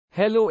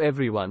Hello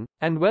everyone,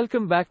 and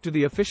welcome back to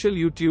the official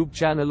YouTube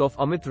channel of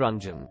Amit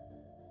Ranjan.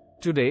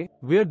 Today,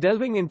 we're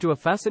delving into a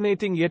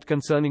fascinating yet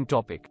concerning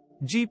topic: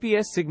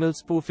 GPS signal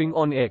spoofing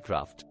on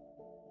aircraft.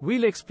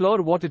 We'll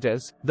explore what it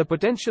is, the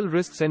potential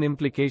risks and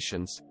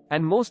implications,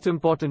 and most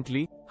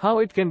importantly, how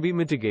it can be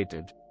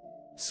mitigated.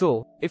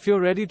 So, if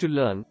you're ready to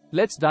learn,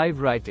 let's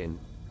dive right in.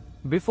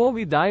 Before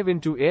we dive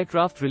into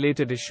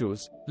aircraft-related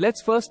issues,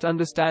 let's first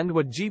understand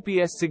what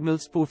GPS signal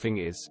spoofing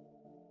is.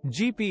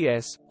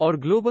 GPS, or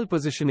Global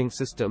Positioning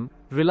System,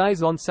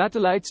 relies on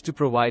satellites to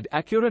provide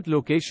accurate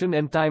location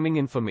and timing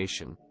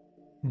information.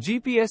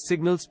 GPS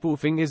signal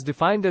spoofing is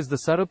defined as the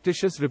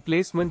surreptitious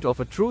replacement of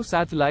a true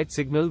satellite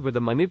signal with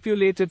a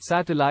manipulated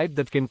satellite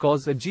that can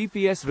cause a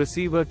GPS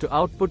receiver to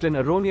output an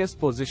erroneous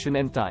position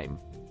and time.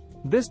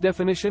 This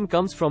definition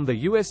comes from the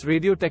U.S.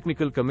 Radio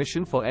Technical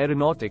Commission for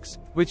Aeronautics,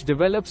 which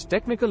develops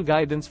technical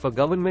guidance for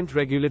government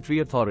regulatory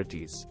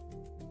authorities.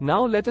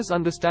 Now let us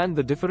understand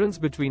the difference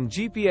between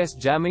GPS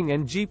jamming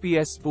and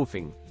GPS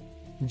spoofing.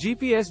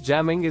 GPS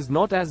jamming is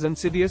not as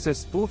insidious as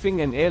spoofing,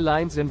 and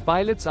airlines and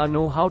pilots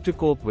know how to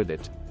cope with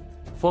it.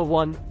 For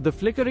one, the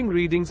flickering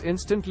readings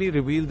instantly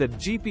reveal that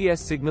GPS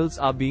signals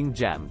are being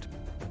jammed.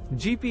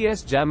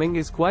 GPS jamming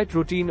is quite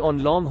routine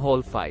on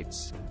long-haul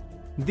flights.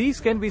 These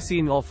can be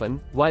seen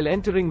often, while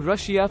entering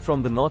Russia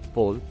from the North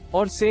Pole,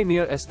 or say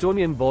near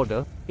Estonian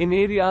border, in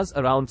areas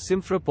around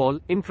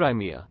Simferopol, in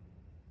Crimea.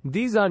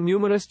 These are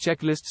numerous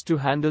checklists to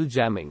handle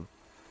jamming.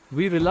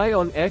 We rely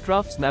on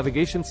aircraft's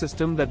navigation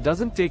system that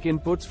doesn't take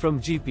inputs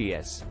from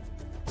GPS.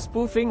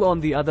 Spoofing,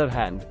 on the other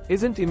hand,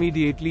 isn't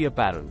immediately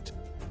apparent.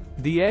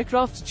 The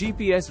aircraft's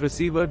GPS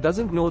receiver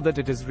doesn't know that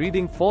it is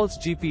reading false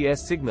GPS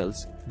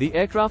signals. The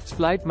aircraft's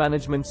flight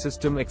management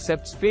system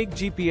accepts fake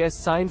GPS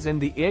signs, and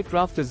the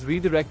aircraft is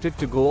redirected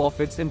to go off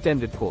its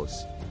intended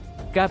course.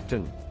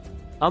 Captain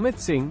Amit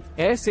Singh,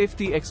 air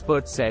safety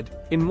expert, said,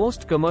 "In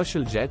most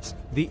commercial jets,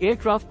 the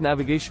aircraft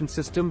navigation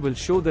system will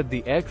show that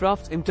the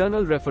aircraft's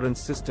internal reference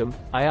system,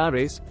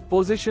 IRS,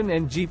 position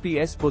and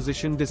GPS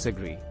position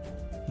disagree.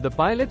 The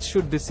pilots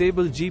should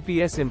disable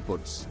GPS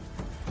inputs.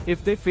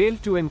 If they fail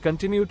to and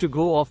continue to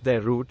go off their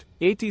route,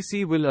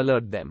 ATC will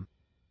alert them."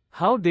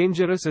 How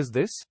dangerous is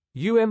this?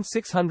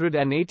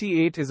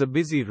 UM688 is a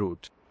busy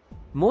route.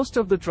 Most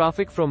of the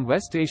traffic from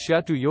West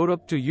Asia to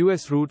Europe to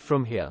US route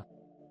from here.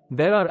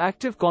 There are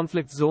active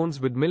conflict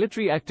zones with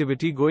military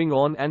activity going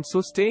on, and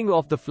so staying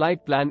off the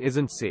flight plan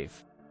isn't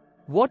safe.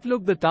 What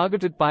took the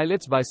targeted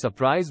pilots by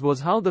surprise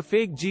was how the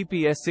fake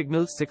GPS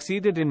signals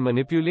succeeded in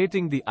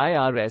manipulating the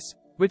IRS,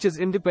 which is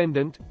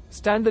independent,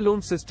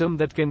 standalone system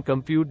that can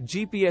compute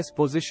GPS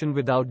position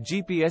without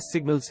GPS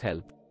signals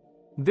help.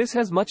 This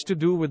has much to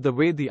do with the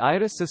way the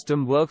IRS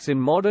system works in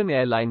modern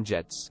airline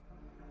jets.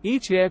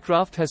 Each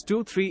aircraft has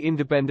 2-3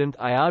 independent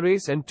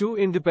IRAs and 2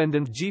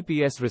 independent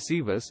GPS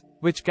receivers,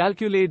 which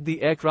calculate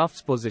the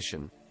aircraft's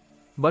position.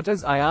 But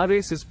as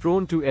IRAs is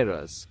prone to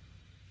errors.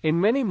 In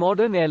many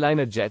modern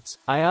airliner jets,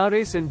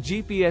 IRAs and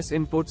GPS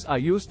inputs are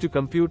used to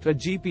compute a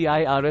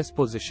GPIRS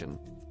position.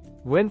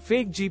 When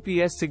fake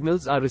GPS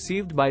signals are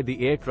received by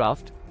the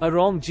aircraft, a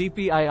wrong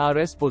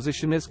GPIRS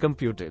position is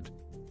computed.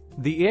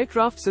 The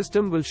aircraft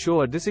system will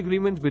show a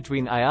disagreement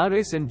between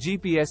IRS and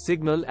GPS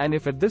signal, and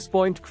if at this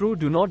point crew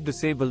do not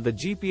disable the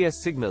GPS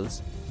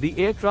signals, the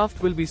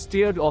aircraft will be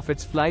steered off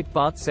its flight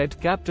path, said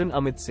Captain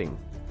Amit Singh.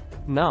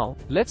 Now,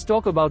 let's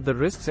talk about the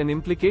risks and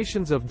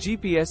implications of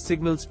GPS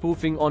signal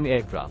spoofing on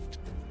aircraft.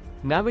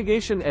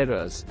 Navigation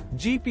errors.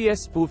 GPS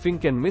spoofing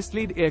can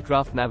mislead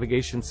aircraft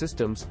navigation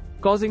systems,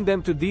 causing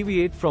them to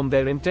deviate from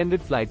their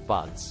intended flight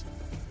paths.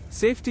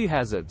 Safety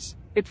hazards.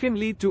 It can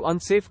lead to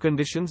unsafe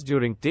conditions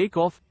during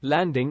takeoff,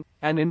 landing,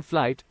 and in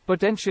flight,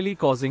 potentially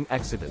causing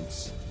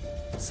accidents.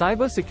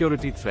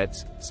 Cybersecurity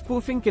threats.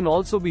 Spoofing can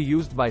also be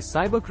used by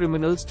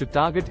cybercriminals to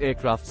target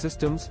aircraft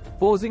systems,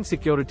 posing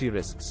security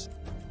risks.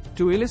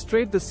 To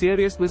illustrate the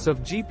seriousness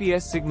of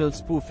GPS signal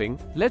spoofing,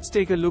 let's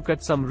take a look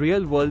at some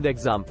real-world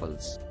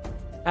examples.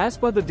 As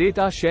per the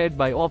data shared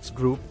by Ops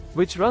Group,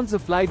 which runs a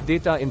flight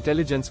data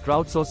intelligence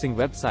crowdsourcing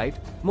website,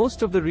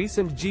 most of the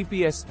recent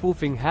GPS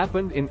spoofing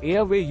happened in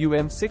airway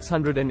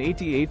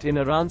UM688 in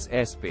Iran's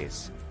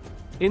airspace.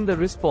 In the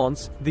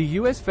response, the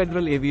U.S.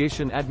 Federal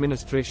Aviation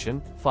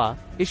Administration, FAA,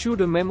 issued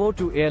a memo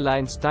to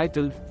airlines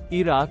titled,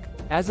 "Iraq,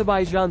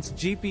 Azerbaijan's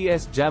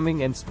GPS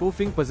jamming and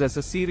spoofing pose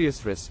a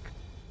serious risk."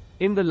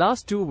 In the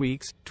last 2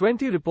 weeks,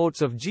 20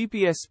 reports of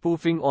GPS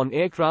spoofing on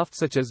aircraft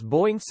such as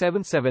Boeing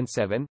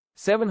 777,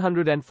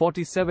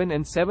 747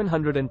 and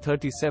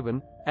 737,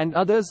 and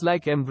others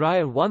like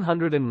Embraer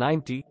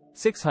 190,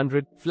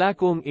 600,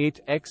 Flacom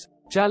 8X,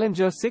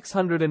 Challenger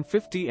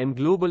 650 and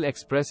Global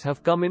Express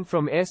have come in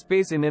from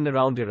airspace in and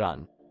around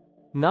Iran.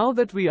 Now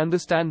that we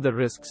understand the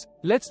risks,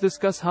 let's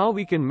discuss how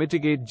we can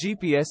mitigate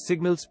GPS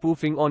signal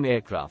spoofing on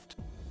aircraft.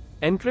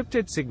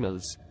 Encrypted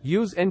signals.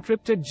 Use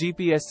encrypted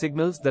GPS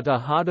signals that are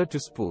harder to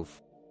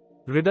spoof.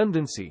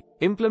 Redundancy.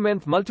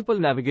 Implement multiple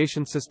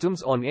navigation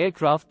systems on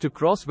aircraft to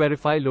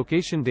cross-verify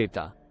location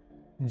data.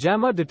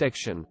 Jammer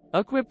detection.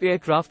 Equip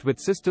aircraft with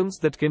systems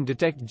that can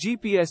detect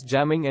GPS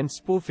jamming and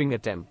spoofing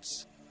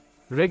attempts.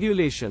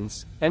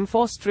 Regulations.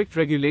 Enforce strict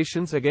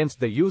regulations against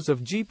the use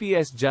of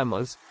GPS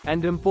jammers,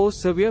 and impose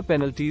severe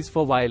penalties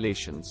for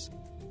violations.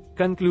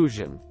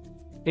 Conclusion.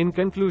 In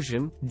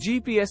conclusion,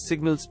 GPS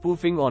signal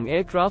spoofing on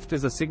aircraft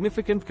is a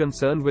significant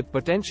concern with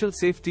potential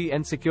safety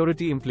and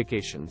security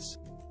implications.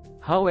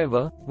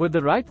 However, with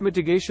the right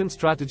mitigation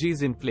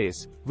strategies in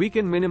place, we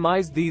can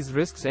minimize these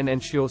risks and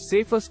ensure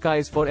safer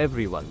skies for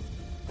everyone.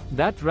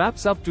 That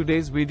wraps up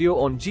today's video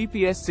on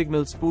GPS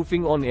signal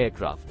spoofing on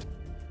aircraft.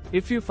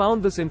 If you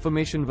found this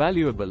information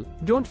valuable,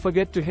 don't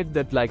forget to hit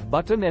that like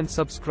button and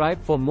subscribe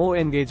for more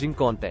engaging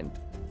content.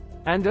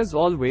 And as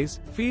always,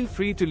 feel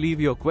free to leave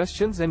your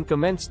questions and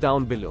comments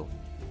down below.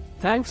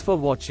 Thanks for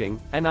watching,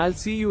 and I'll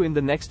see you in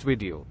the next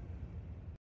video.